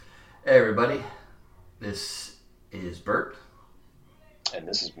Hey everybody, this is Bert. And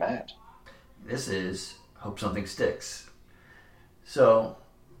this is Matt. This is Hope Something Sticks. So,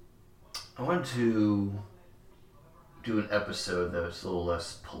 I wanted to do an episode that's a little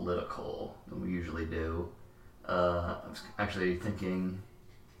less political than we usually do. I was actually thinking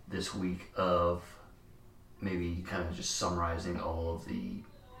this week of maybe kind of just summarizing all of the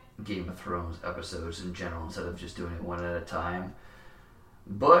Game of Thrones episodes in general instead of just doing it one at a time.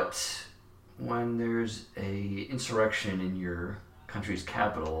 But when there's a insurrection in your country's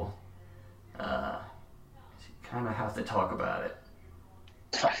capital, you kind of have to talk about it.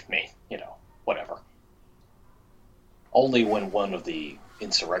 I mean, whatever. Only when one of the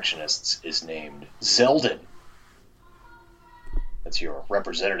insurrectionists is named Zeldin. That's your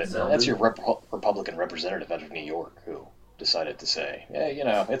representative. Zeldin? That's your Republican representative out of New York who decided to say,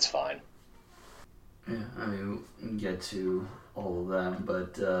 it's fine. Yeah, I mean, we can get to all of them,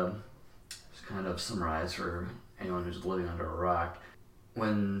 but just kind of summarize for anyone who's living under a rock.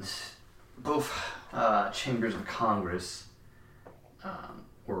 When both chambers of Congress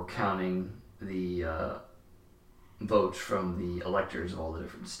were counting the votes from the electors of all the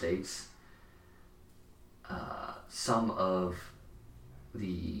different states, some of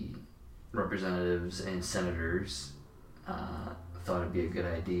the representatives and senators thought it'd be a good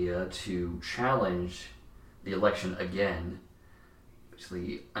idea to challenge the election again,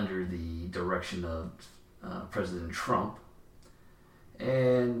 actually under the direction of President Trump,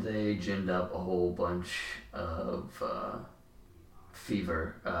 and they ginned up a whole bunch of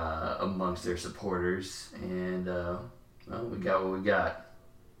fever amongst their supporters, and we got what we got.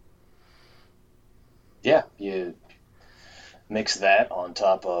 Yeah, you mix that on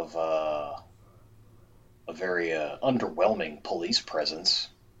top of a very underwhelming police presence.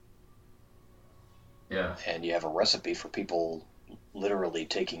 Yeah. And you have a recipe for people literally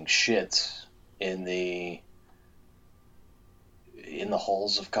taking shits in the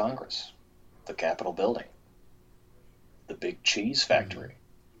halls of Congress, the Capitol building, the big cheese factory.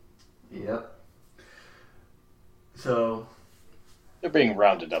 Yep. So they're being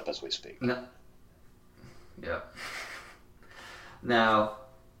rounded up as we speak. No. Yeah. Now,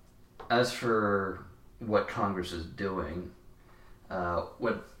 as for what Congress is doing,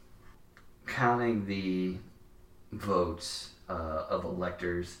 what counting the votes of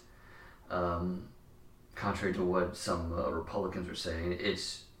electors, contrary to what some Republicans are saying,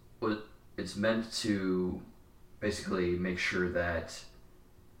 it's meant to basically make sure that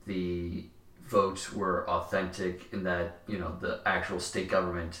the votes were authentic and that the actual state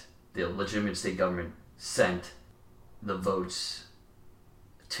government, the legitimate state government, sent the votes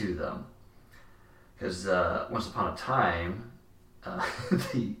to them. Because once upon a time,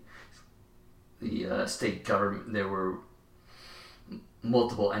 the state government, there were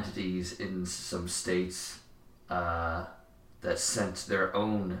multiple entities in some states that sent their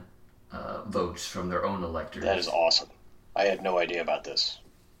own votes from their own electors. That is awesome. I had no idea about this.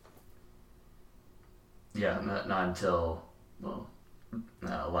 Yeah, not until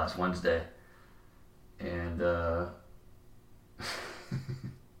last Wednesday, and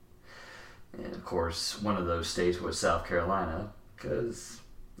and of course one of those states was South Carolina because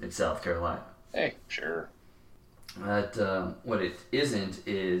it's South Carolina. Hey, sure. But what it isn't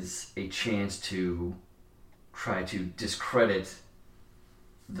is a chance to try to discredit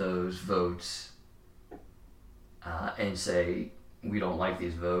those votes and say, we don't like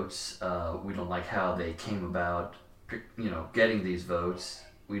these votes, we don't like how they came about, getting these votes,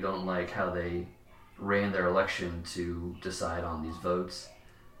 we don't like how they ran their election to decide on these votes.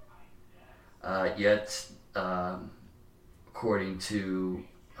 Yet, according to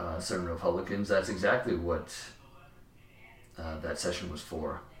certain Republicans, that's exactly what that session was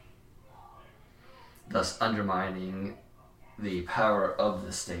for, thus undermining the power of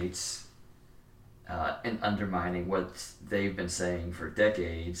the states and undermining what they've been saying for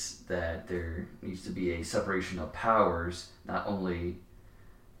decades, that there needs to be a separation of powers, not only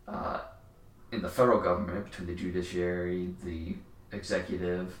in the federal government between the judiciary, the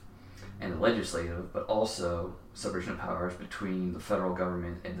executive, and the legislative, but also separation of powers between the federal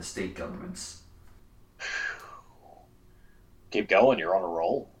government and the state governments. Keep going, you're on a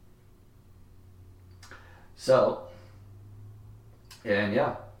roll. So, and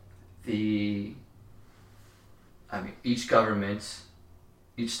yeah, each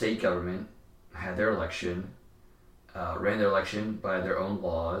state government had their election, ran their election by their own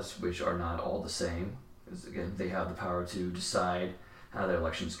laws, which are not all the same, because again, they have the power to decide how their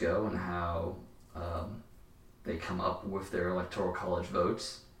elections go and how they come up with their electoral college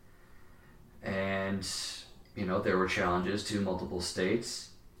votes. And, there were challenges to multiple states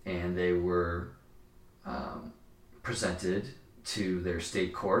and they were presented to their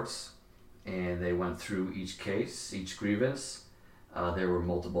state courts, and they went through each case, each grievance. There were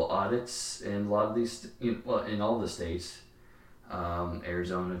multiple audits in a lot of these, in all the states,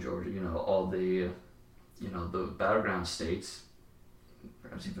 Arizona, Georgia, all the, the battleground states,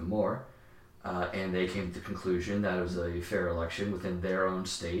 perhaps even more, and they came to the conclusion that it was a fair election within their own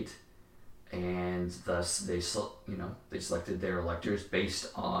state, and thus they selected their electors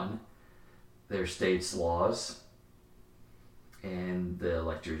based on their state's laws, and the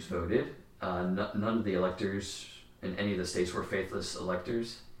electors voted. None of the electors in any of the states were faithless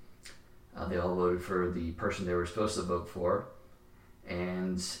electors. They all voted for the person they were supposed to vote for,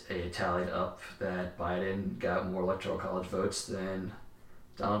 and it tallied up that Biden got more electoral college votes than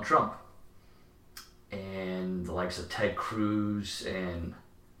Donald Trump. And the likes of Ted Cruz and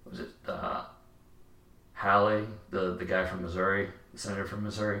Hawley, the guy from Missouri, the senator from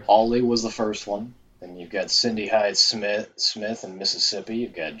Missouri. Hawley was the first one. Then you've got Cindy Hyde Smith in Mississippi.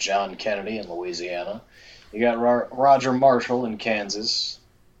 You've got John Kennedy in Louisiana. You got Roger Marshall in Kansas.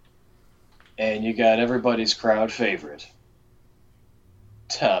 And you got everybody's crowd favorite,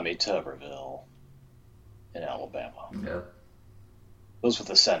 Tommy Tuberville in Alabama. Yep. Those were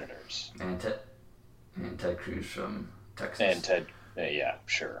the senators. And Ted Cruz from Texas. And Ted, yeah,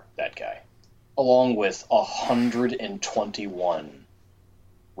 sure, that guy. Along with 121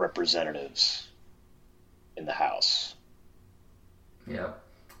 representatives in the House. Yep.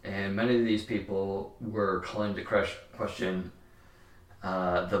 And many of these people were calling to question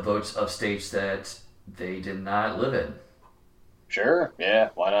the votes of states that they did not live in. Sure, yeah,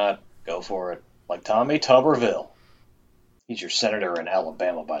 why not? Go for it. Like Tommy Tuberville. He's your senator in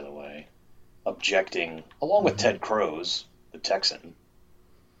Alabama, by the way, objecting, along with Ted Cruz, the Texan,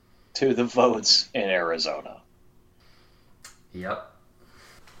 to the votes in Arizona. Yep.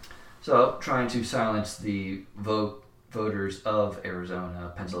 So, trying to silence the voters of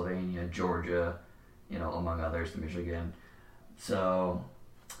Arizona, Pennsylvania, Georgia, among others, Michigan. So,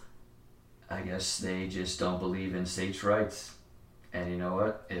 I guess they just don't believe in states' rights. And you know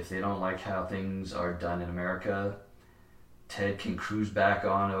what? If they don't like how things are done in America, Ted can cruise back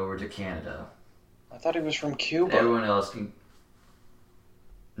on over to Canada. I thought he was from Cuba. Everyone else can...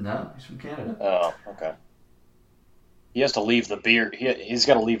 No, he's from Canada. Oh, okay. He has to leave the beard. He's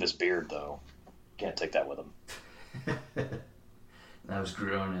got to leave his beard, though. Can't take that with him. That was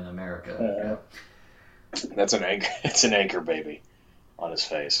grown in America. That's an anchor. It's an anchor baby on his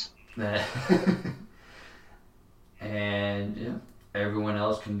face. And everyone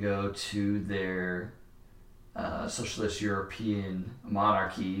else can go to their socialist European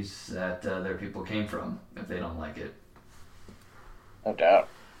monarchies that their people came from if they don't like it. No doubt.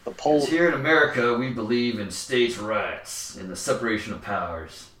 Here in America, we believe in states' rights and the separation of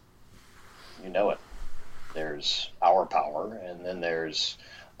powers. You know it. There's our power, and then there's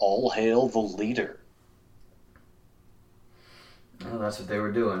all hail the leader. Well, that's what they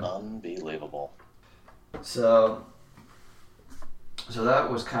were doing. Unbelievable. So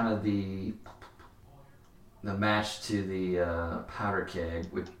that was kind of the match to the powder keg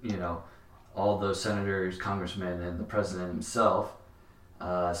with, all those senators, congressmen, and the president himself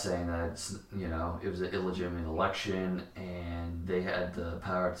saying that, it was an illegitimate election and they had the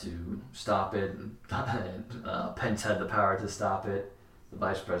power to stop it. Pence had the power to stop it, the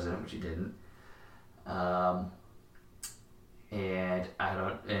vice president, which he didn't. And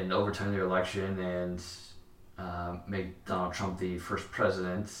overturn the election and make Donald Trump the first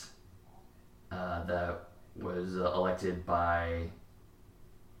president that was elected by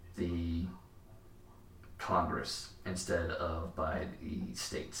the Congress instead of by the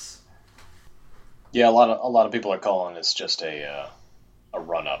states. Yeah, a lot of people are calling this just a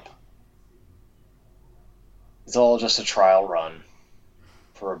run up. It's all just a trial run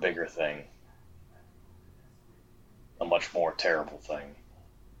for a bigger thing, a much more terrible thing.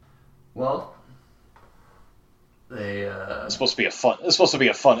 Well, they it's supposed to be a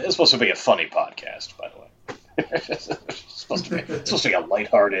funny podcast, by the way. It's supposed to be a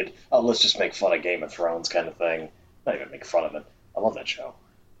lighthearted, let's just make fun of Game of Thrones kind of thing. Not even make fun of it. I love that show,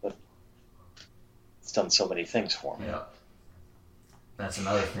 but it's done so many things for me. Yeah, that's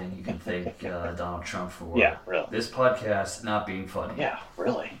another thing you can thank Donald Trump for. Yeah, really. This podcast not being funny. Yeah,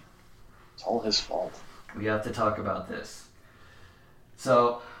 really. It's all his fault. We have to talk about this.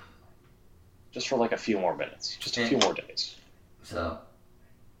 So, just for like a few more minutes, just a few more days. So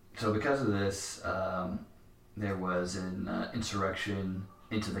because of this, there was an insurrection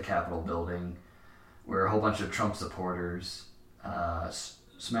into the Capitol building where a whole bunch of Trump supporters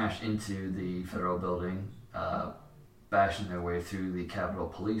smashed into the federal building, bashing their way through the Capitol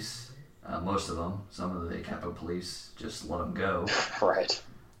Police. Most of them. Some of the Capitol Police just let them go. Right.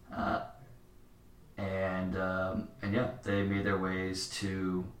 And yeah, they made their ways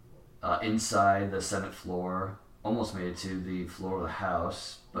to inside the Senate floor. Almost made it to the floor of the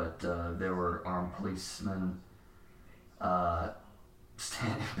House, but there were armed policemen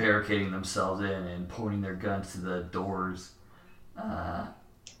barricading themselves in and pointing their guns to the doors,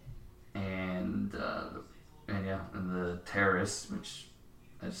 and the terrorists, which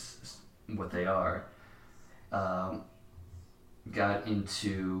is what they are, got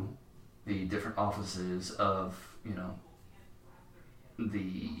into the different offices of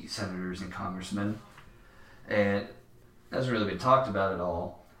the senators and congressmen, and it hasn't really been talked about at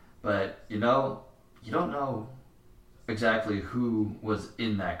all. But you don't know exactly who was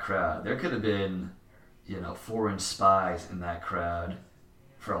in that crowd. There could have been, foreign spies in that crowd,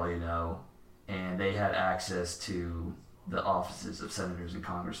 for all you know, and they had access to the offices of senators and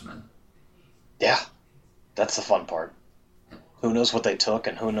congressmen. Yeah, that's the fun part. Who knows what they took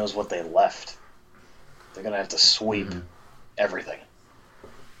and who knows what they left? They're going to have to sweep everything.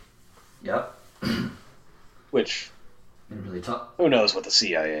 Yep. Which, really who knows what the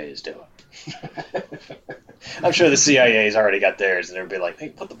CIA is doing? I'm sure the CIA's already got theirs, and they'll be like,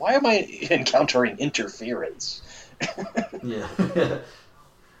 hey, why am I encountering interference? Yeah.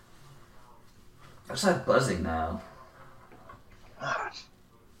 What's that buzzing now? God.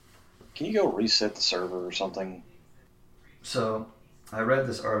 Can you go reset the server or something? So, I read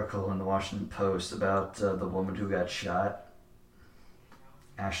this article in the Washington Post about the woman who got shot,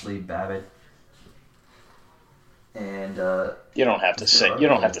 Ashley Babbitt, and you don't have to say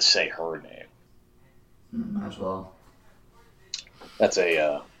her name. Might as well. That's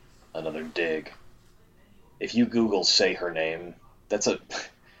another dig. If you Google "say her name," that's an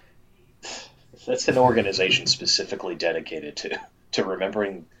organization specifically dedicated to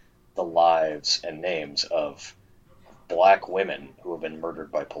remembering the lives and names of black women who have been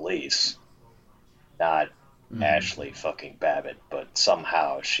murdered by police. Not Ashley fucking Babbitt, but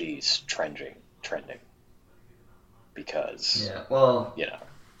somehow she's trending. Because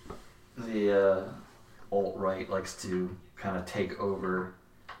the alt-right likes to kind of take over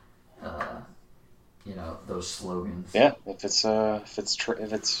those slogans. Yeah, if it's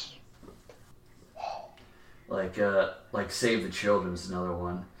like Save the Children's another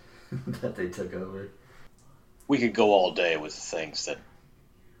one that they took over. We could go all day with things that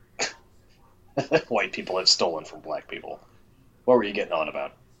white people have stolen from black people. What were you getting on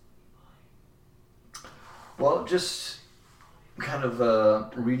about? Well, just kind of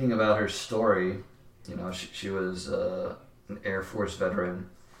reading about her story. She was an Air Force veteran,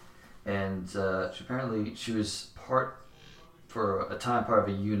 and she was part of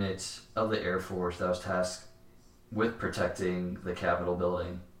a unit of the Air Force that was tasked with protecting the Capitol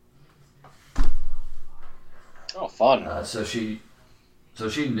building. Oh, fun! So she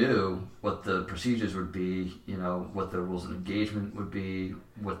knew what the procedures would be. What the rules of engagement would be.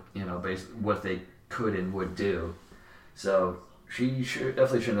 Basically what they could and would do. So she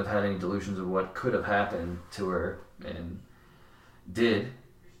definitely shouldn't have had any delusions of what could have happened to her, and did.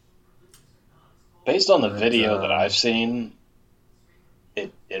 Based on the video that I've seen,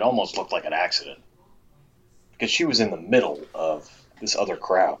 it almost looked like an accident. Because she was in the middle of this other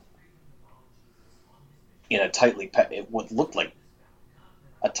crowd. In a what looked like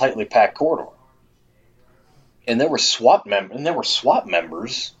a tightly packed corridor. And there were SWAT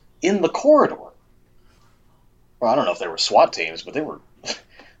members in the corridor. Well, I don't know if they were SWAT teams, but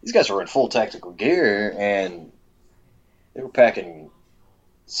these guys were in full tactical gear, and they were packing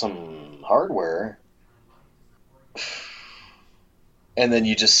some hardware. And then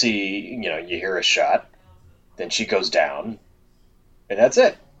you just see, you hear a shot, then she goes down, and that's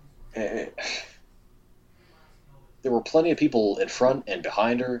it. There were plenty of people in front and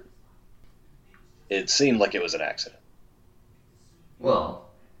behind her. It seemed like it was an accident. Well,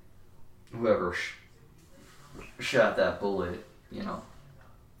 whoever shot that bullet,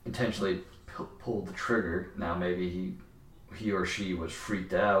 intentionally pulled the trigger. Now maybe he or she was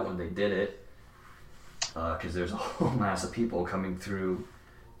freaked out when they did it, because there's a whole mass of people coming through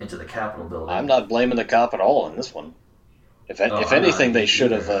into the Capitol building. I'm not blaming the cop at all in this one. If anything, they should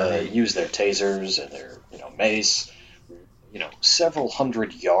have used their tasers and their mace, several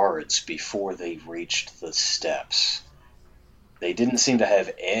hundred yards before they reached the steps. They didn't seem to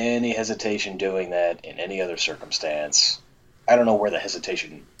have any hesitation doing that in any other circumstance. I don't know where the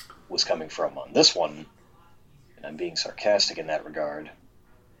hesitation was coming from on this one, and I'm being sarcastic in that regard,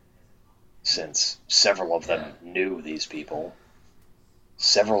 since several of them knew these people.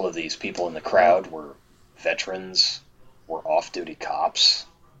 Several of these people in the crowd were veterans were off-duty cops,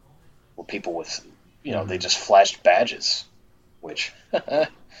 were people with, they Mm-hmm. just flashed badges, which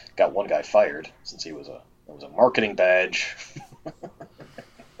got one guy fired since it was a marketing badge,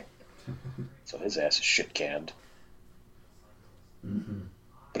 so his ass is shit canned. Mm-hmm.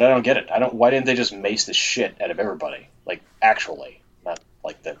 But I don't get it. Why didn't they just mace the shit out of everybody? Like, actually. Not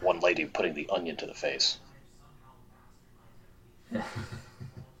like that one lady putting the onion to the face. I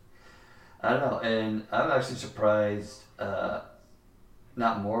don't know, and I'm actually surprised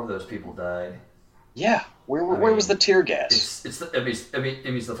not more of those people died. Yeah. I Where was the mean, tear gas? it's the I mean,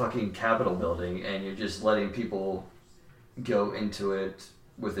 it's the fucking Capitol building, and you're just letting people go into it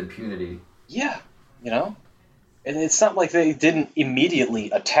with impunity. Yeah. You know? And it's not like they didn't immediately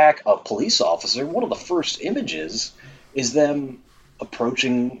attack a police officer. One of the first images is them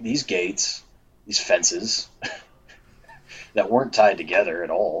approaching these gates, these fences that weren't tied together at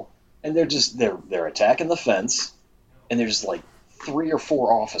all, and they're attacking the fence, and there's like 3 or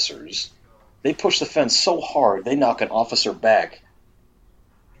 4 officers. They push the fence so hard they knock an officer back,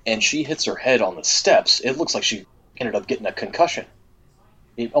 and she hits her head on the steps. It looks like she ended up getting a concussion,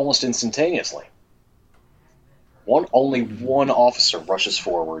 almost instantaneously. Only Mm-hmm. one officer rushes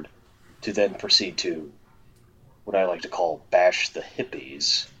forward to then proceed to what I like to call bash the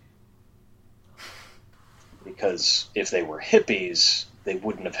hippies. Because if they were hippies, they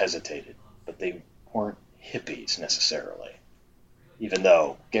wouldn't have hesitated. But they weren't hippies necessarily. Even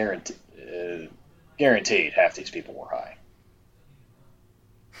though guaranteed half these people were high.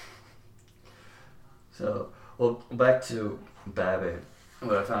 So, well, back to Babbitt.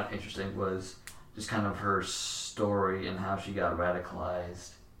 What I found interesting was just kind of her story and how she got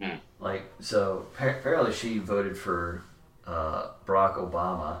radicalized. Mm. Like, so apparently she voted for Barack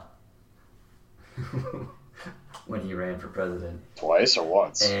Obama when he ran for president. Twice or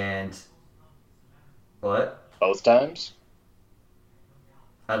once? And what? Both times?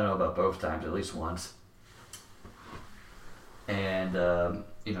 I don't know about both times, at least once. And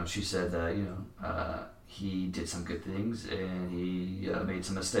she said that he did some good things and he made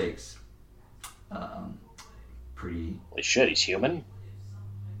some mistakes. Pretty, Holy shit, he's human?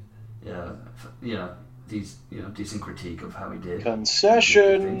 yeah, these decent critique of how he did. He did good things.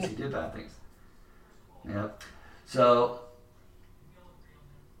 Concession! He did bad things. Yeah. So,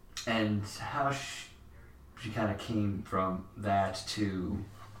 and how she kind of came from that to,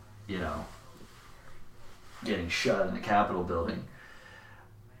 getting shot in the Capitol building.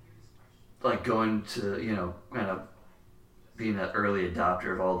 Like going to, kind of being an early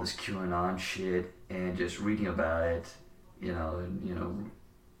adopter of all this QAnon shit and just reading about it, and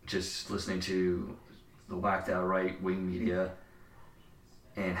just listening to the whacked out right wing media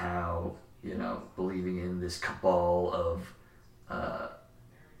and how, believing in this cabal of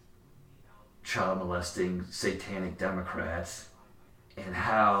child molesting satanic Democrats and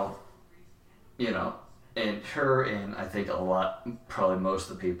how, and her and I think probably most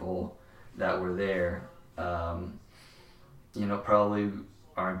of the people that were there, probably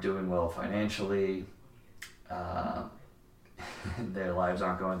aren't doing well financially. Uh, their lives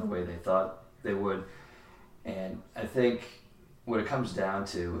aren't going the way they thought they would. And I think what it comes down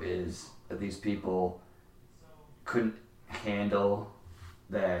to is that these people couldn't handle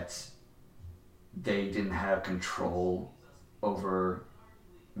that they didn't have control over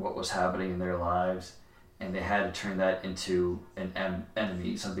what was happening in their lives, and they had to turn that into an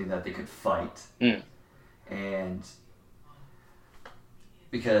enemy, something that they could fight. Mm. And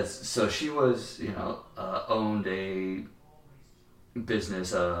because so she was, owned a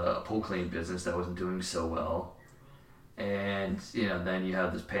business, a pool cleaning business that wasn't doing so well, and then you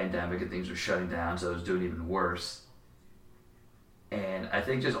have this pandemic and things are shutting down, so it was doing even worse. And I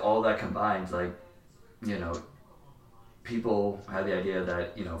think just all that combined, like, people have the idea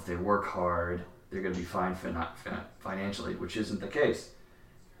that if they work hard, they're going to be fine financially, which isn't the case.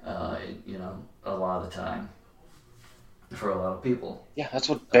 A lot of the time for a lot of people. Yeah, that's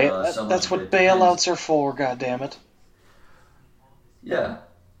what That's what bailouts are for. God damn it! Yeah,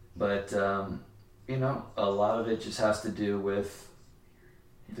 but a lot of it just has to do with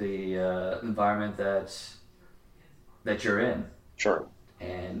the environment that you're in. True.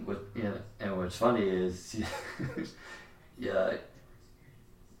 And what's funny is, yeah,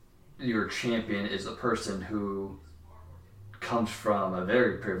 your champion is a person who comes from a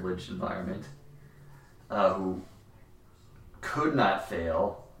very privileged environment, who could not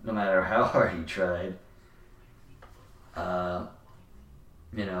fail no matter how hard he tried.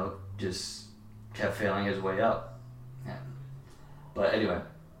 Just kept failing his way up. Yeah. But anyway,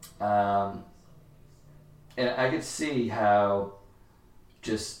 and I could see how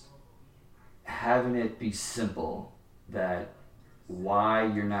just having it be simple that why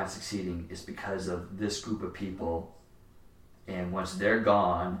you're not succeeding is because of this group of people, and once they're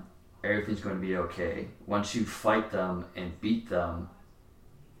gone, everything's going to be okay. Once you fight them and beat them,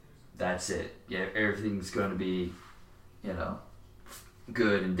 that's it. Yeah, everything's going to be, you know,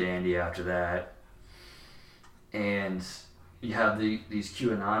 good and dandy after that. And you have these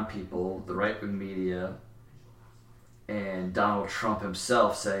QAnon people, the right-wing media, and Donald Trump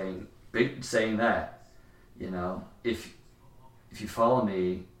himself saying that, you know, if you follow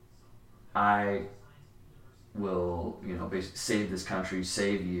me, I will, you know, basically save this country,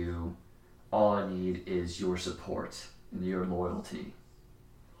 save you. All I need is your support and your loyalty.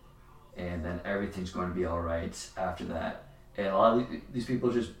 And then everything's going to be all right after that. And a lot of these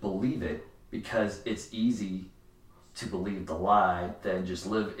people just believe it because it's easy to believe the lie than just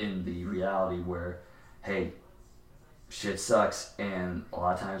live in the reality where, hey, shit sucks, and a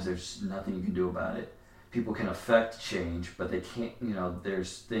lot of times there's nothing you can do about it. People can affect change, but they can't, you know,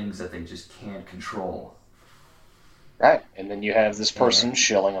 there's things that they just can't control. Right, and then you have this person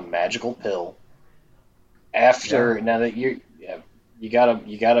shilling a magical pill. After now that you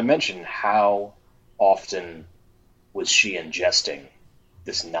gotta mention how often was she ingesting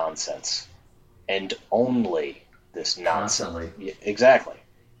this nonsense, and only this nonsense. Constantly. Yeah, exactly.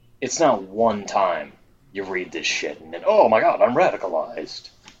 It's not one time you read this shit and then, oh my god, I'm radicalized.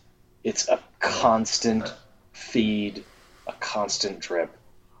 It's a constant feed, a constant drip,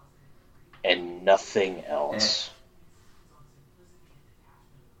 and nothing else.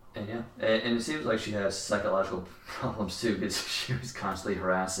 And it seems like she has psychological problems too, because she was constantly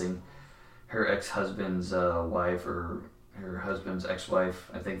harassing her ex-husband's wife, or her husband's ex-wife.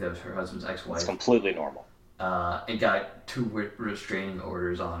 I think that was her husband's ex-wife. It's completely normal. And got 2 restraining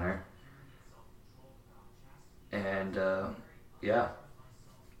orders on her. And yeah.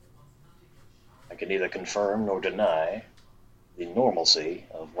 I can neither confirm nor deny the normalcy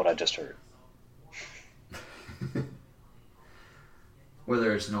of what I just heard.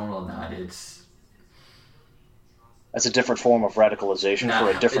 Whether it's normal or not, that's a different form of radicalization for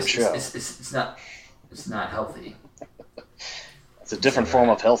a different show. It's not healthy. It's a different form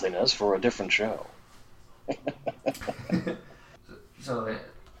of healthiness for a different show. So,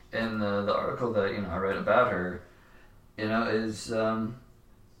 in the article that I read about her, is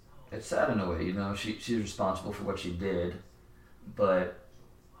it's sad in a way. She's responsible for what she did, but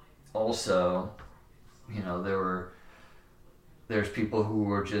also, there's people who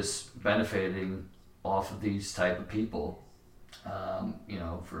were just benefiting off of these type of people,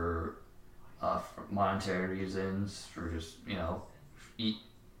 for monetary reasons, for just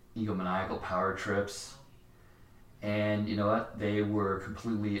egomaniacal power trips. And you know what? They were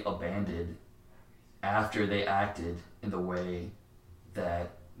completely abandoned after they acted in the way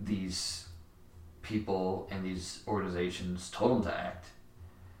that these people and these organizations told them to act.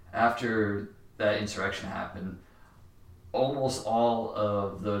 After that insurrection happened, almost all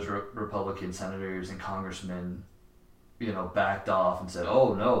of those Republican senators and congressmen, backed off and said,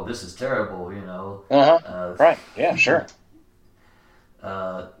 "Oh no, this is terrible." Right? Yeah, sure.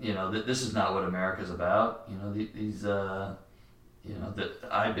 This is not what America's about.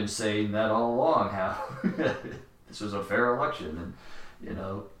 I've been saying that all along, how this was a fair election,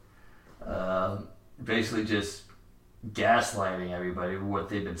 and basically just gaslighting everybody what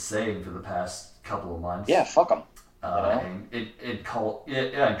they've been saying for the past couple of months. Yeah, fuck them. And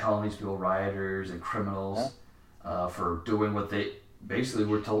calling these people rioters and criminals for doing what they basically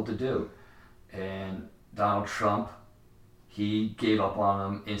were told to do. And Donald Trump, he gave up on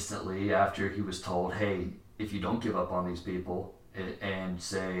them instantly after he was told, hey, if you don't give up on these people and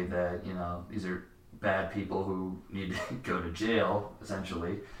say that, these are bad people who need to go to jail,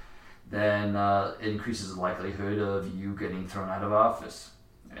 essentially, then it increases the likelihood of you getting thrown out of office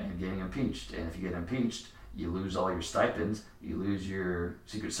and getting impeached. And if you get impeached, you lose all your stipends, you lose your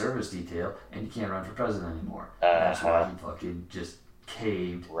Secret Service detail, and you can't run for president anymore. That's why he fucking just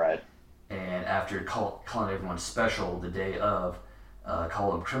caved. Right. And after calling everyone special the day of,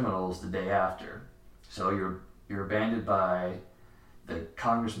 call them criminals the day after. So you're abandoned by the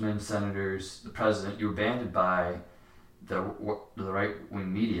congressmen, senators, the president. You're abandoned by the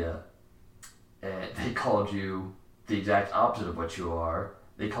right-wing media. And they called you the exact opposite of what you are.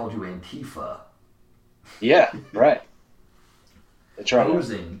 They called you Antifa. Yeah, right. That's right.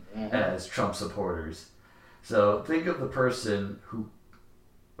 Posing as Trump supporters. So think of the person who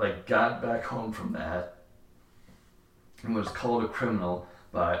got back home from that and was called a criminal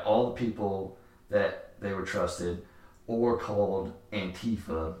by all the people that they were trusted, or called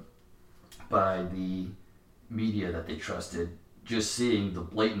Antifa by the media that they trusted, just seeing the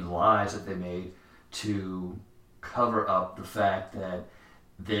blatant lies that they made to cover up the fact that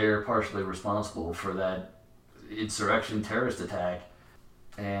they're partially responsible for that insurrection terrorist attack.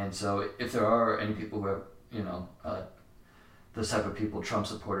 And so if there are any people who have, those type of people, Trump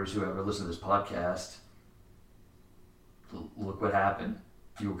supporters who ever listen to this podcast, look what happened.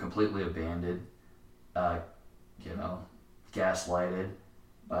 You were completely abandoned, gaslighted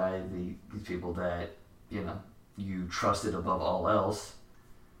by these people that, you trusted above all else.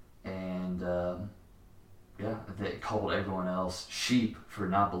 And, they called everyone else sheep for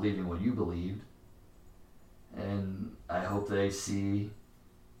not believing what you believed. And I hope they see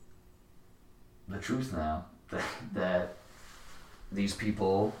the truth now, that these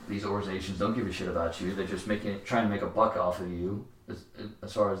people, these organizations don't give a shit about you. They're just trying to make a buck off of you,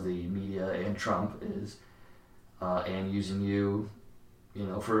 as far as the media and Trump is, and using you,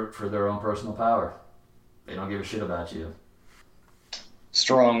 for their own personal power. They don't give a shit about you.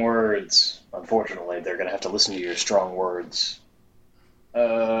 Strong words. Unfortunately, they're going to have to listen to your strong words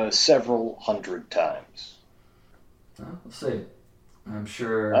several hundred times. We'll see. I'm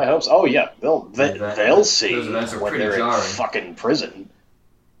sure. I hope so. Oh yeah, they'll see when they're jarring. In fucking prison.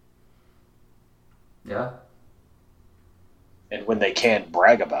 Yeah. And when they can't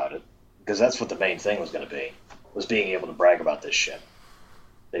brag about it, because that's what the main thing was going to be, was being able to brag about this shit.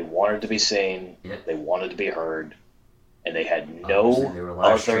 They wanted to be seen. Yeah. They wanted to be heard, and they had no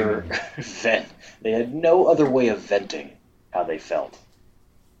other They had no other way of venting how they felt.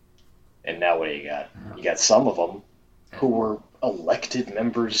 And now what do you got? Yeah. You got some of them who were elected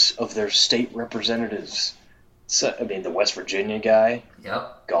members of their state representatives. So, the West Virginia guy,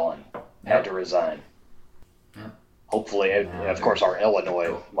 Yep. gone, had to resign. Yep. Hopefully, of course, our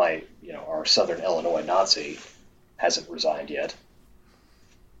Illinois, our Southern Illinois Nazi, hasn't resigned yet.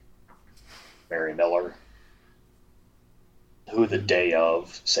 Mary Miller, who the day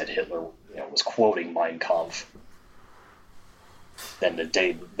of said Hitler, was quoting Mein Kampf. Then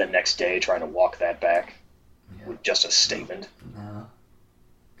the next day, trying to walk that back with just a statement. No.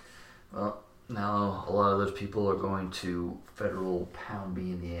 Well, now a lot of those people are going to federal pound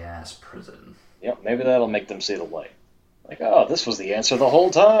me in the ass prison. Yep, maybe that'll make them see the light. Like, oh, this was the answer the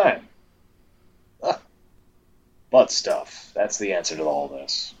whole time. Butt stuff. That's the answer to all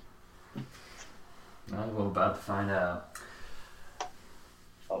this. Well, we're about to find out.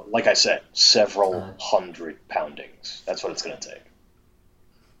 Like I said, several hundred poundings. That's what it's going to take.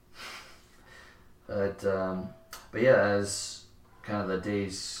 But yeah, as kind of the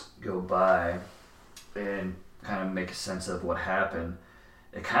days go by and kind of make a sense of what happened,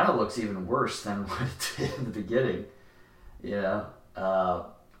 it kind of looks even worse than what it did in the beginning. You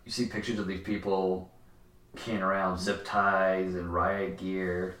see pictures of these people carrying around zip ties and riot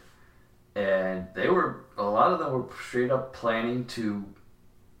gear, and a lot of them were straight up planning to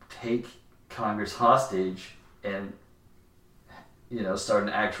take Congress hostage and start an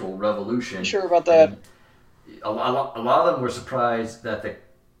actual revolution. You sure about that? And a lot of them were surprised that the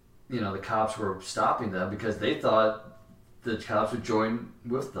cops were stopping them, because they thought the cops would join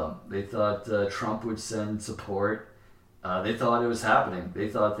with them. They thought Trump would send support. They thought it was happening. They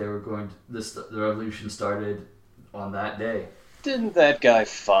thought they were the revolution started on that day. Didn't that guy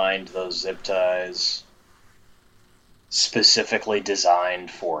find those zip ties specifically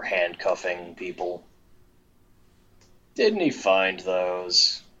designed for handcuffing people? Didn't he find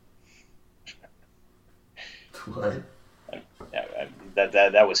those? What?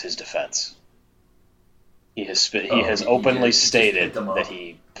 That was his defense. He has openly stated that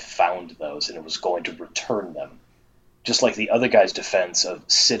he found those and was going to return them. Just like the other guy's defense of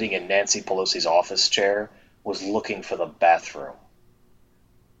sitting in Nancy Pelosi's office chair was looking for the bathroom.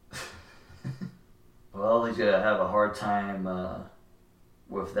 Well, he's going to have a hard time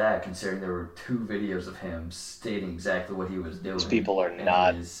with that, considering there were 2 videos of him stating exactly what he was doing. These people are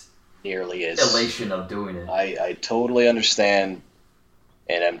not nearly as... elation of doing it. I totally understand,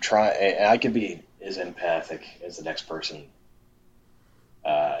 and I'm trying... I can be as empathic as the next person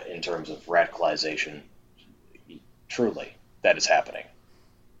in terms of radicalization. Truly, that is happening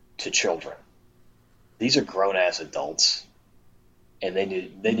to children. These are grown-ass adults, and they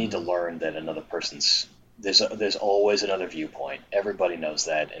need to learn that another person's... There's always another viewpoint. Everybody knows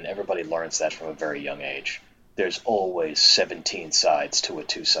that, and everybody learns that from a very young age. There's always 17 sides to a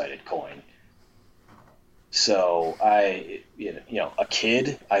 2-sided coin. So a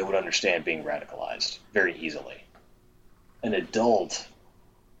kid, I would understand being radicalized very easily. An adult,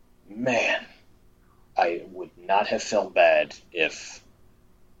 man, I would not have felt bad if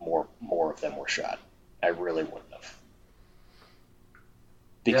more of them were shot. I really wouldn't have.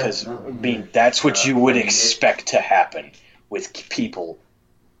 Because, that's what you would expect to happen with people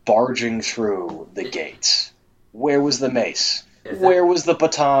barging through the gates. Where was the mace? If Where was the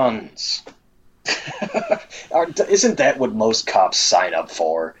batons? Isn't that what most cops sign up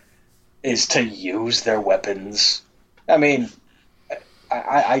for? Is to use their weapons? I mean,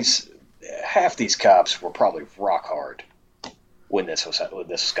 half these cops were probably rock hard when this was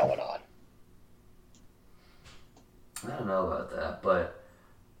going on. I don't know about that, but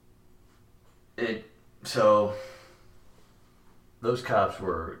so those cops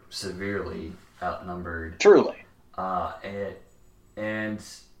were severely outnumbered. Truly. And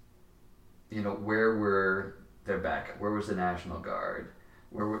where were their backup? Where was the National Guard?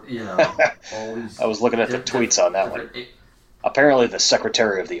 Where were all these? I was looking at the tweets on that one. Apparently, the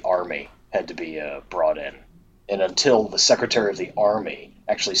Secretary of the Army had to be brought in, and until the Secretary of the Army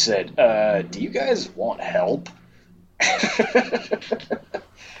actually said, "Do you guys want help?"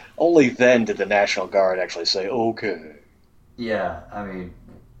 Only then did the National Guard actually say, "Okay." Yeah, I mean,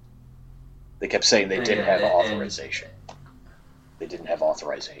 they kept saying they didn't have authorization. They didn't have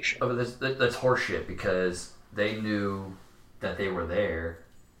authorization. Oh, but that's horseshit because they knew that they were there.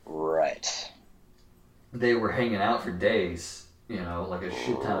 Right. They were hanging out for days, like a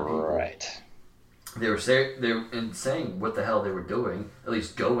shit ton of people. Right. They were saying what the hell they were doing, at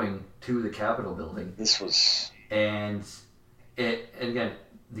least going to the Capitol building. This was... And again,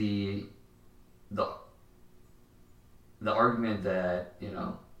 the argument that,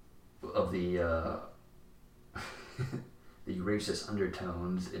 of the the racist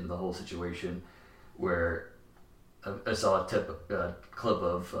undertones in the whole situation, where I saw a clip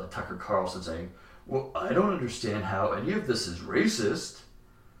of Tucker Carlson saying, "Well, I don't understand how any of this is racist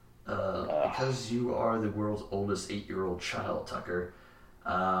because you are the world's oldest 8-year-old child, Tucker."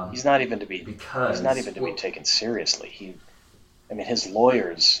 He's not even to be taken seriously. His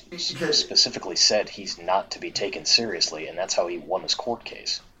lawyers specifically said he's not to be taken seriously, and that's how he won his court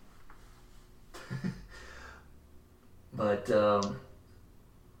case. But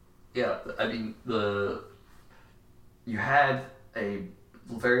you had a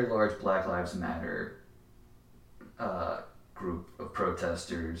very large Black Lives Matter group of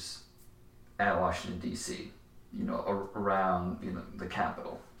protesters at Washington D.C. Around the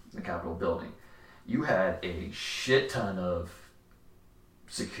Capitol building. You had a shit ton of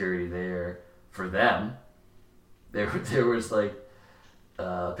security there for them. There was like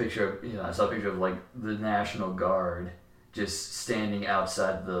a picture of I saw a picture of like the National Guard just standing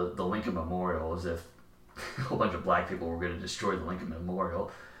outside the Lincoln Memorial as if a whole bunch of black people were going to destroy the Lincoln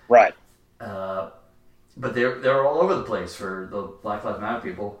Memorial. Right. But they're all over the place for the Black Lives Matter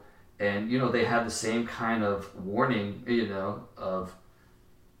people. And, they had the same kind of warning, of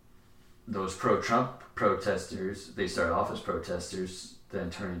those pro-Trump protesters. They started off as protesters, then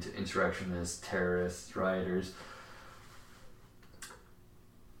turned into insurrectionists, terrorists, rioters.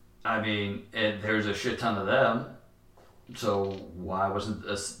 And there's a shit ton of them. So why wasn't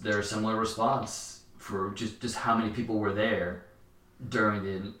there a similar response for just how many people were there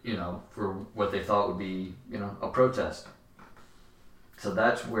during for what they thought would be, a protest? So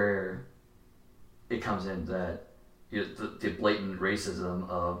that's where it comes in that the blatant racism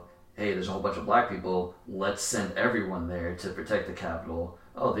of, hey, there's a whole bunch of black people, let's send everyone there to protect the Capitol.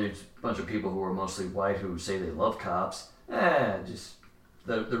 Oh, there's a bunch of people who are mostly white who say they love cops. Just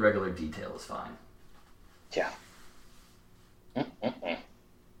the regular detail is fine. Yeah.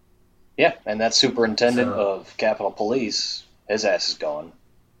 Yeah, and that superintendent of Capitol Police, his ass is gone.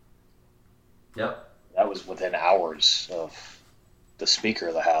 Yep. That was within hours of the Speaker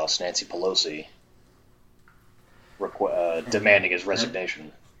of the House, Nancy Pelosi, demanding his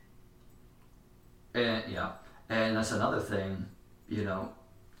resignation. And that's another thing,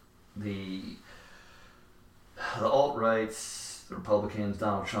 the alt-rights, the Republicans,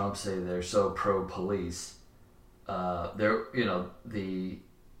 Donald Trump say they're so pro-police. The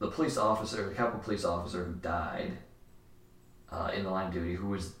police officer, the Capitol police officer who died in the line of duty, who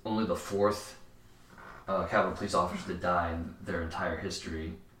was only the fourth Capitol police officer to die in their entire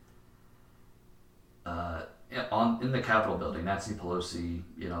history. In the Capitol building, Nancy Pelosi,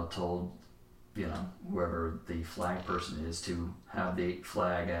 told, whoever the flag person is to have the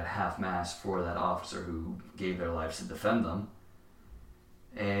flag at half-mast for that officer who gave their lives to defend them.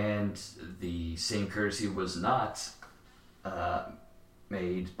 And the same courtesy was not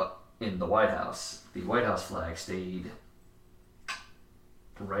made in the White House. The White House flag stayed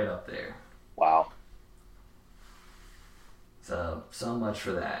right up there. Wow. So much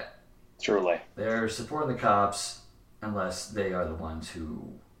for that. Truly. They're supporting the cops unless they are the ones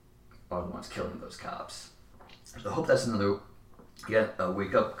who are the ones killing those cops. So I hope that's a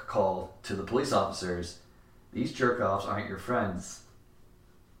wake-up call to the police officers. These jerk-offs aren't your friends.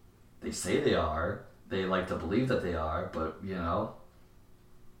 They say they are. they like to believe that they are, but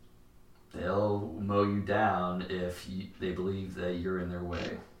they'll mow you down if they believe that you're in their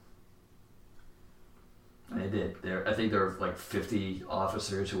way. And they did. I think there were like 50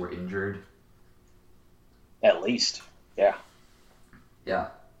 officers who were injured. At least, yeah. Yeah.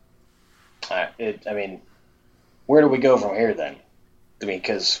 Where do we go from here then?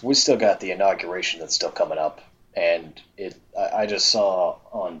 Because we still got the inauguration that's still coming up, and I just saw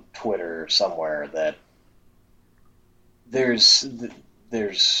on Twitter somewhere that there was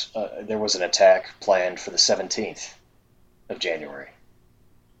an attack planned for the 17th of January.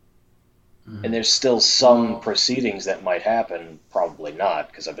 And there's still some proceedings that might happen, probably not,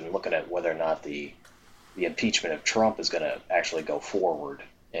 because I've been looking at whether or not the impeachment of Trump is going to actually go forward.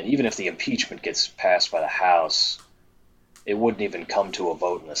 And even if the impeachment gets passed by the House, it wouldn't even come to a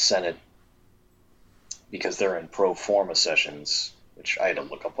vote in the Senate because they're in pro forma sessions, which I had to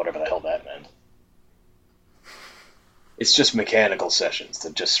look up whatever the hell that meant. It's just mechanical sessions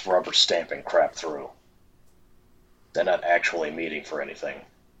that just rubber stamping crap through. They're not actually meeting for anything.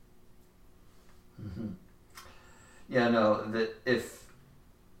 Mm-hmm. Yeah, no, if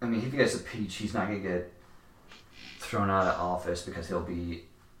he gets impeached, he's not going to get thrown out of office because he'll be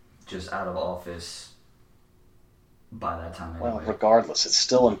just out of office by that time anyway. Well, regardless, it's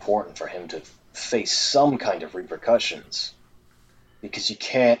still important for him to face some kind of repercussions. Because you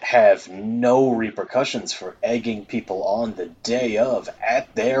can't have no repercussions for egging people on the day of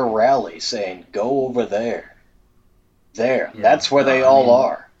at their rally saying, go over there. There. Yeah, that's where they all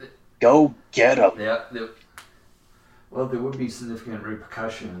are. Go get them. Yeah. Well, there would be significant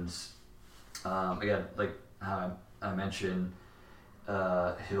repercussions. Again, like how I mentioned,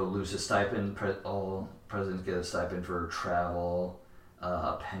 he'll lose his stipend. All presidents get a stipend for travel,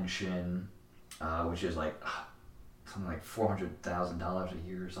 a pension, which is like something like $400,000 a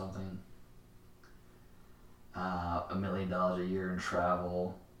year or something. $1 million a year in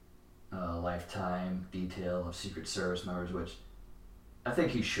travel, lifetime detail of Secret Service members, which I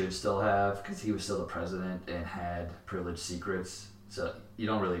think he should still have because he was still the president and had privileged secrets. So you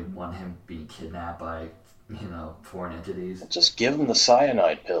don't really want him being kidnapped by, foreign entities. Just give him the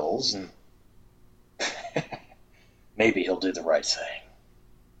cyanide pills and maybe he'll do the right thing.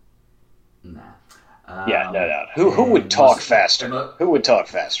 Nah. No. Who would talk faster? Who would talk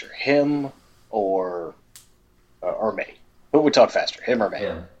faster? Him or me? Who would talk faster? Him or me?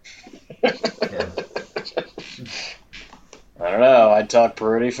 Him. I don't know. I'd talk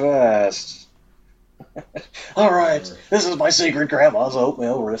pretty fast. All right, this is my secret grandma's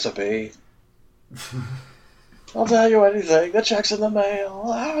oatmeal recipe. I'll tell you anything. The check's in the mail.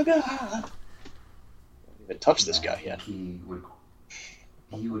 Oh, God. I haven't even touched this guy yet. He would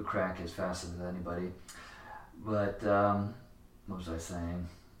crack as fast as anybody. But, what was I saying?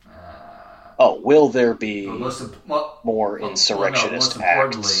 Will there be more insurrectionist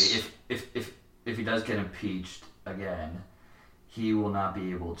acts? Most importantly, if he does get impeached again, he will not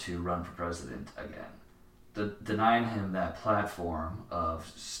be able to run for president again. Denying him that platform of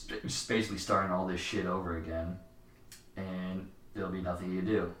basically starting all this shit over again, and there'll be nothing you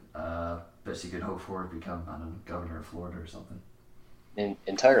do. Best you could hope for is become, governor of Florida or something.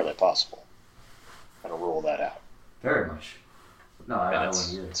 Entirely possible. I'm going to rule that out. Very much. No, I wouldn't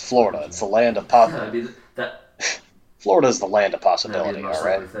either. It's Florida. It's the land of possibility. Florida is the land of possibility, all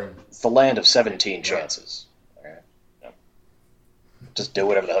right? It's the land of 17 chances. All right? Yep. Just do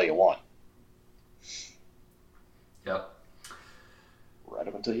whatever the hell you want. Yep. Right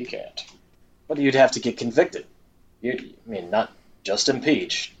up until you can't. But you'd have to get convicted. Not just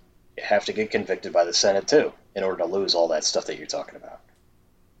impeached. You have to get convicted by the Senate, too, in order to lose all that stuff that you're talking about.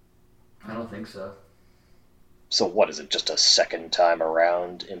 I don't think so. So what, is it just a second time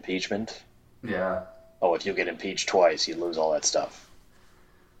around impeachment? Yeah. Oh, if you get impeached twice, you lose all that stuff.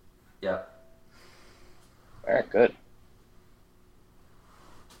 Yeah. All right, good.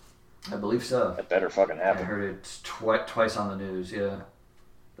 I believe so. That better fucking happen. I heard it twice on the news, yeah.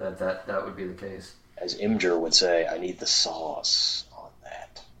 That would be the case. As Imgur would say, I need the sauce on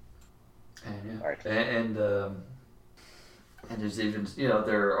that. And yeah. All right. And there's even,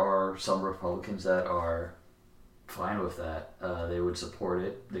 there are some Republicans that are fine with that. They would support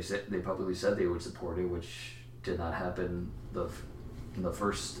it. They publicly said they would support it, which did not happen the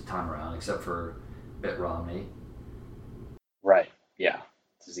first time around, except for Mitt Romney. Right. Yeah.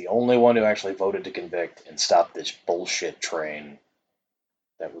 This is the only one who actually voted to convict and stop this bullshit train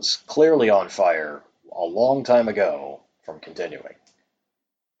that was clearly on fire a long time ago from continuing.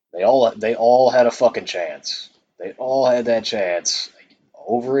 They all had a fucking chance. They all had that chance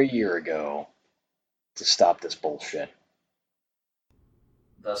over a year ago to stop this bullshit.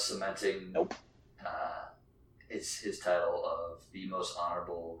 Thus cementing It's his title of the most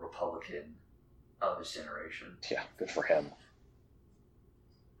honorable Republican of his generation. Yeah, good for him.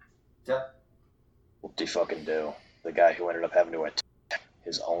 Yeah. What did he fucking do? The guy who ended up having to attack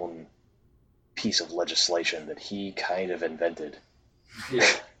his own piece of legislation that he kind of invented. Yeah.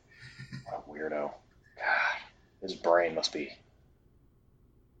 What a weirdo. God, his brain must be...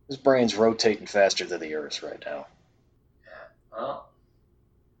 His brain's rotating faster than the Earth right now. Yeah. Well,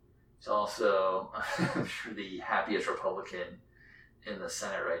 he's also, I'm sure, the happiest Republican in the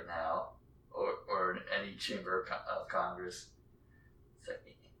Senate right now, or in any chamber of Congress. It's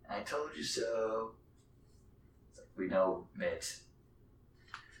like, I told you so. It's like, we know, Mitt.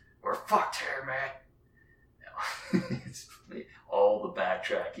 We're fucked here, man. It's all the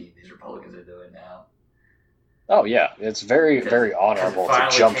backtracking these Republicans are doing now. Oh, yeah. It's very, very honorable to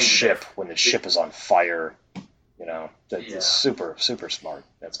jump ship when the ship is on fire. You know, that's super, super smart.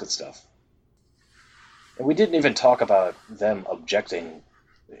 That's good stuff. And we didn't even talk about them objecting.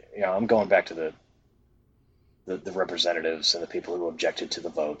 You know, I'm going back to the representatives and the people who objected to the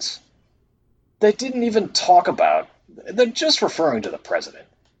votes. They didn't even talk about... They're just referring to the president.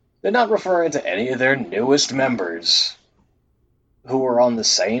 They're not referring to any of their newest members who were on the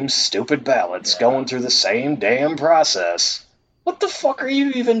same stupid ballots, going through the same damn process. What the fuck are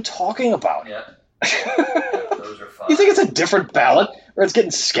you even talking about? Yeah. Those are fine. You think it's a different ballot? Or it's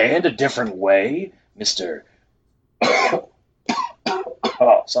getting scanned a different way? Mr. Oh,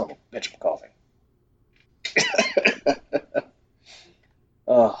 son of a bitch, I'm coughing.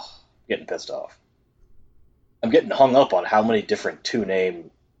 Oh, getting pissed off. I'm getting hung up on how many different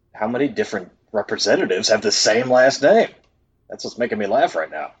representatives have the same last name. That's what's making me laugh right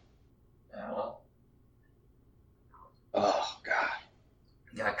now. Yeah, well. Oh, God.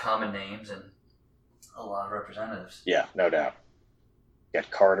 You got common names and a lot of representatives. Yeah, no doubt. You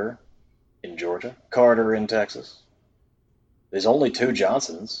got Carter in Georgia, Carter in Texas. There's only 2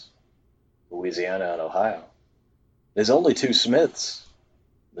 Johnsons, Louisiana and Ohio. There's only 2 Smiths,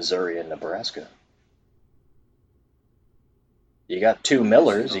 Missouri and Nebraska. You got 2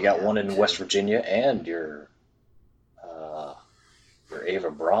 Millers. You got one in West Virginia and your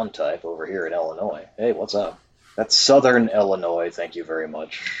Ava Braun type over here in Illinois. Hey, what's up? That's Southern Illinois. Thank you very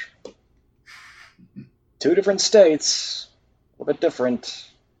much. 2 different states. A little bit different.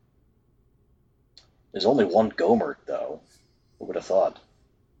 There's only 1 Gohmert, though. Who would have thought?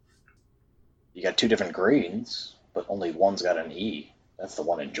 You got 2 different Greens, but only one's got an E. That's the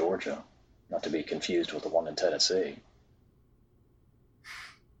one in Georgia. Not to be confused with the one in Tennessee.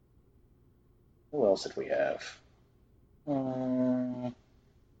 Who else did we have? I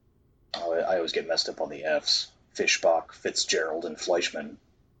always get messed up on the Fs. Fischbach, Fitzgerald, and Fleischmann.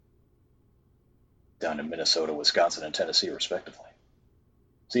 Down in Minnesota, Wisconsin, and Tennessee, respectively.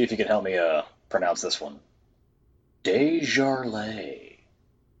 See if you can help me pronounce this one. Desjardins.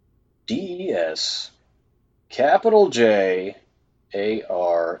 D-E-S, capital J,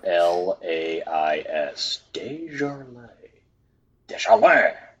 A-R-L-A-I-S. Desjardins.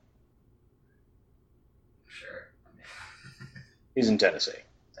 Desjardins. Sure. He's in Tennessee.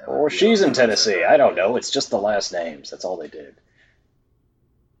 Or she's in Tennessee. I don't know. It's just the last names. That's all they did.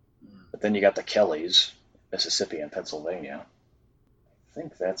 But then you got the Kellys, Mississippi and Pennsylvania. I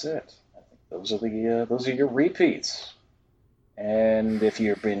think that's it. I think those are your repeats. And if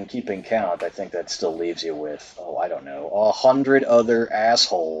you've been keeping count, I think that still leaves you with, 100 other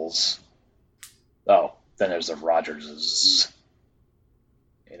assholes. Oh, then there's the Rogerses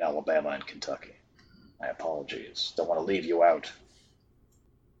in Alabama and Kentucky. My apologies. Don't want to leave you out.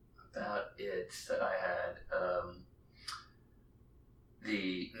 About it that I had.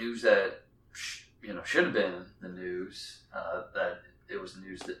 The news that should have been the news, that it was the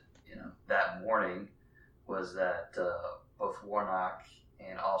news that that morning, was that both Warnock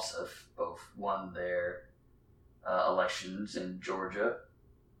and Ossoff both won their elections in Georgia,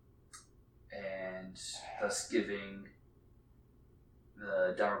 and thus giving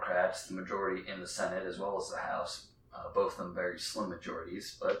the Democrats the majority in the Senate as well as the House. Both of them very slim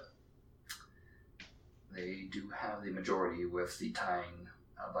majorities, but they do have the majority with the tying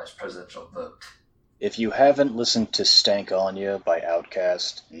vice presidential vote. If you haven't listened to Stank On Ya by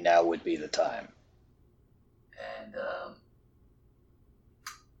Outkast, now would be the time. And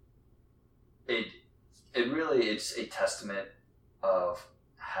it's a testament of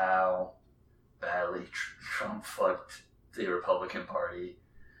how badly Trump fucked the Republican Party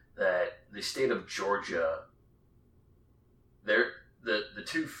that the state of Georgia, the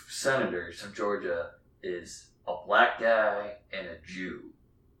 2 senators from Georgia is a black guy and a Jew.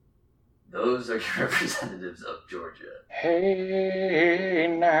 Those are your representatives of Georgia.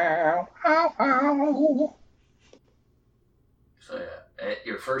 Hey now, ow, ow. So yeah,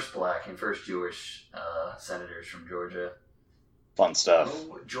 your first black and first Jewish senators from Georgia. Fun stuff.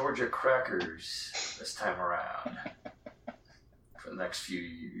 No Georgia crackers this time around. For the next few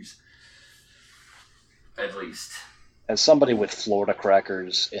years. At least. As somebody with Florida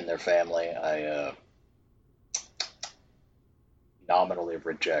crackers in their family, I nominally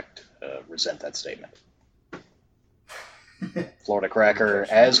resent that statement. Florida cracker,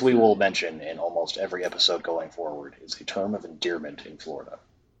 as we will mention in almost every episode going forward, is a term of endearment in Florida.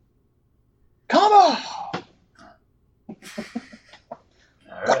 Come on!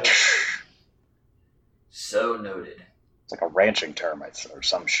 All right. So noted. It's like a ranching term or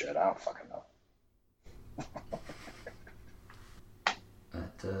some shit. I don't fucking know.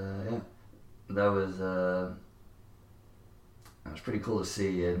 But yeah, that was pretty cool to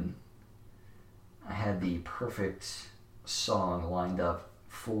see, and I had the perfect song lined up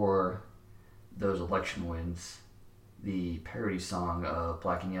for those election wins. The parody song of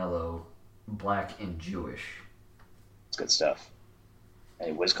Black and Yellow, Black and Jewish. It's good stuff.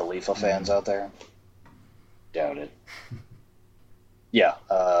 Any Wiz Khalifa fans out there? Doubt it. Yeah,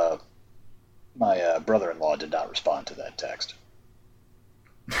 my brother-in-law did not respond to that text.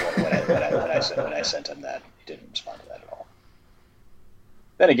 When I sent him that, he didn't respond to that at all.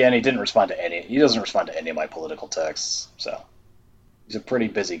 Then again, he doesn't respond to any of my political texts, so he's a pretty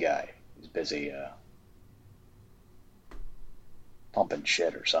busy guy. He's busy pumping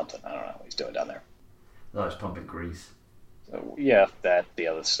shit or something. I don't know what he's doing down there. No, he's pumping grease. So, yeah, the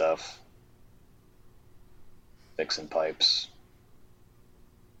other stuff. Fixing pipes.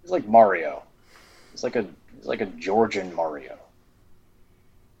 He's like Mario. He's like a Georgian Mario.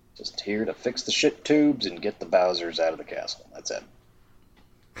 Just here to fix the shit tubes and get the Bowsers out of the castle. That's it.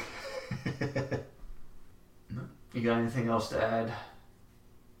 You got anything else to add?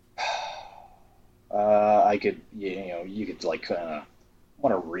 I could, you could like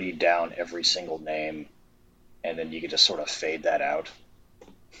want to read down every single name, and then you could just sort of fade that out.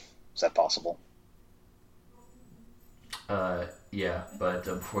 Is that possible? Yeah, but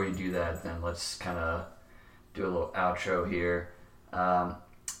before you do that, then let's kind of do a little outro here.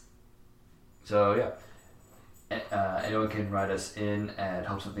 So yeah, anyone can write us in at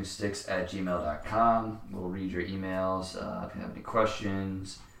hopesomething.sticks@gmail.com. We'll read your emails if you have any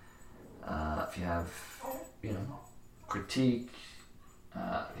questions. If you have, critique,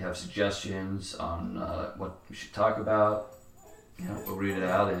 if you have suggestions on what we should talk about, we'll read it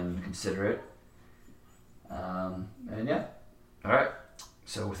out and consider it. And yeah, all right.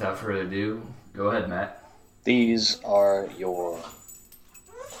 So without further ado, go ahead, Matt. These are your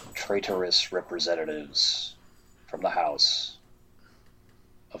traitorous representatives from the House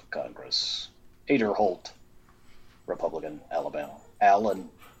of Congress. Aderholt, Republican, Alabama. Allen,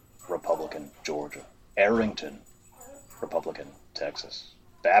 Republican, Georgia. Arrington, Republican, Texas.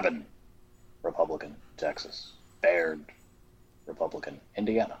 Babin, Republican, Texas. Baird, Republican,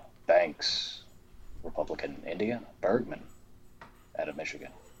 Indiana. Banks, Republican, Indiana. Bergman, out of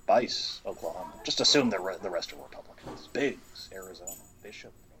Michigan. Bice, Oklahoma. Just assume the rest are Republicans. Biggs, Arizona.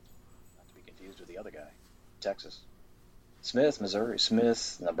 Bishop, not to be confused with the other guy, Texas. Smith, Missouri.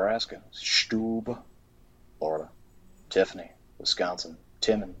 Smith, Nebraska. Stube, Florida. Tiffany, Wisconsin.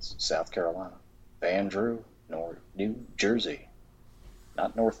 Timmons, South Carolina. Andrew, New Jersey.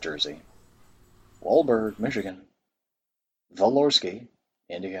 Not North Jersey. Wahlberg, Michigan. Valorsky,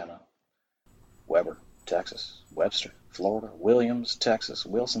 Indiana. Weber, Texas. Webster, Florida. Williams, Texas.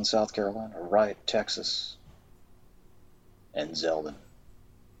 Wilson, South Carolina. Wright, Texas. And Zeldin,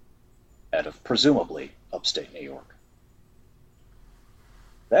 out of presumably upstate New York.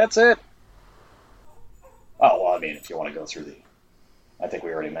 That's it. Oh, well, I mean, if you want to go through I think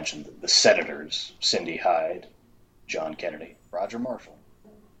we already mentioned the senators: Cindy Hyde, John Kennedy, Roger Marshall,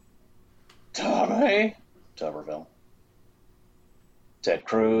 Tommy Tuberville, Ted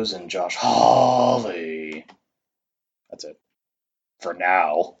Cruz, and Josh Hawley. That's it. For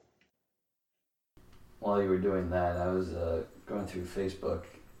now. While you were doing that, I was going through Facebook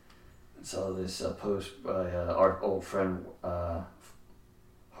and saw this post by our old friend Hard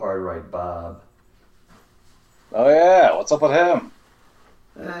Right Bob. Oh yeah, what's up with him?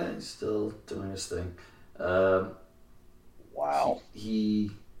 He's still doing his thing. Wow.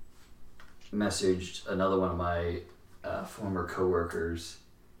 He messaged another one of my former coworkers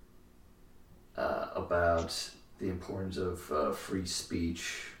about the importance of free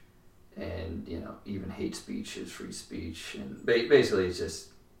speech, and even hate speech is free speech, and basically it's just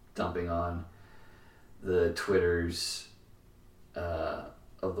dumping on the Twitters of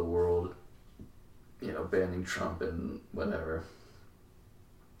the world banning Trump and whatever.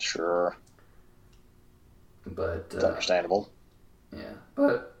 Sure. But It's understandable. Yeah,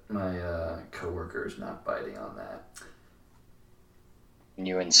 but my coworker is not biting on that. When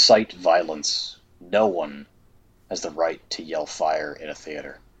you incite violence, no one has the right to yell fire in a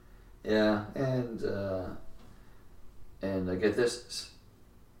theater. Yeah, and I get this.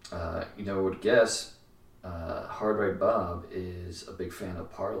 Would guess Hard Right Bob is a big fan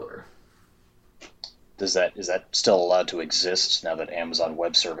of Parler. Is that still allowed to exist now that Amazon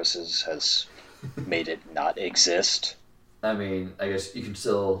Web Services has made it not exist? I mean, I guess you can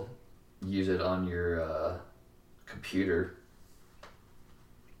still use it on your computer.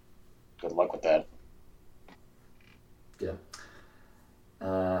 Good luck with that. Yeah.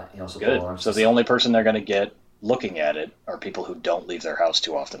 He also Good. So the only person they're going to get looking at it are people who don't leave their house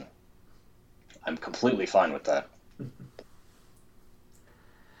too often. I'm completely fine with that.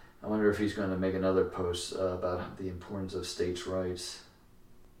 I wonder if he's going to make another post about the importance of states' rights.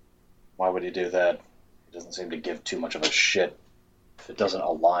 Why would he do that? He doesn't seem to give too much of a shit if it doesn't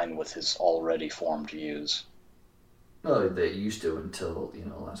align with his already formed views. Well, they used to until,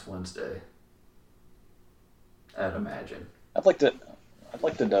 last Wednesday. I'd imagine. I'd like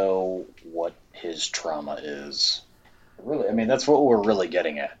to know what his trauma is. Really, I mean, that's what we're really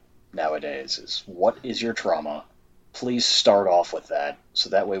getting at nowadays, is what is your trauma? Please start off with that, so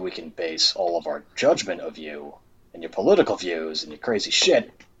that way we can base all of our judgment of you and your political views and your crazy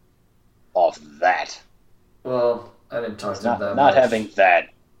shit off that. Well, I didn't talk to him that much. Not having that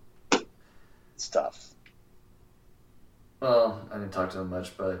stuff. Well, I didn't talk to him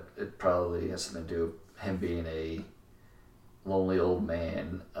much, but it probably has something to do with him being a lonely old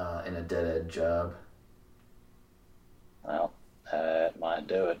man in a dead-end job. Well, that might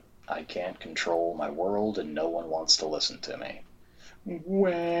do it. I can't control my world, and no one wants to listen to me.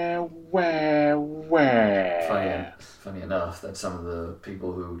 Wah. Funny enough, that's some of the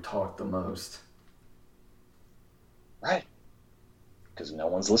people who talk the most. Right. Because no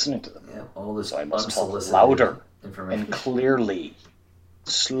one's listening to them. Yeah, all this so I must talk unsolicited louder information. and clearly,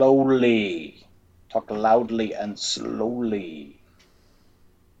 slowly. Talk loudly and slowly.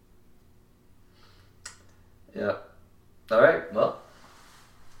 Yep. All right, well,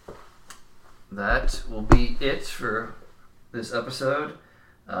 that will be it for this episode.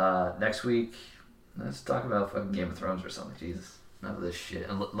 Next week, let's talk about fucking Game of Thrones or something. Jesus, enough of this shit.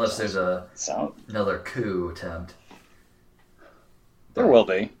 Unless there's another coup attempt. There will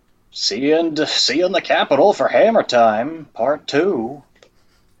be. See you in the Capitol for Hammer Time, Part 2. All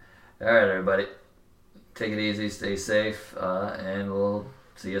right, everybody. Take it easy, stay safe, and we'll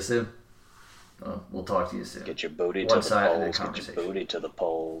see you soon. We'll talk to you soon. Get your booty to the polls. Get your booty to the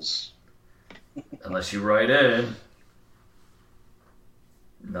polls. Unless you write in.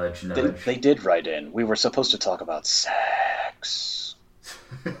 Nudge, nudge. They did write in. We were supposed to talk about sex.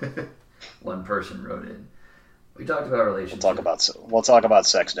 One person wrote in. We talked about relationships. We'll talk about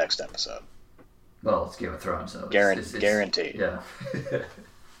sex next episode. Well, it's Game of Thrones, so guaranteed. Yeah.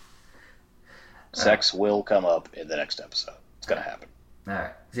 Sex will come up in the next episode. It's gonna happen. All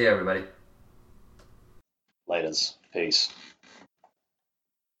right. See you, everybody. Laters. Peace.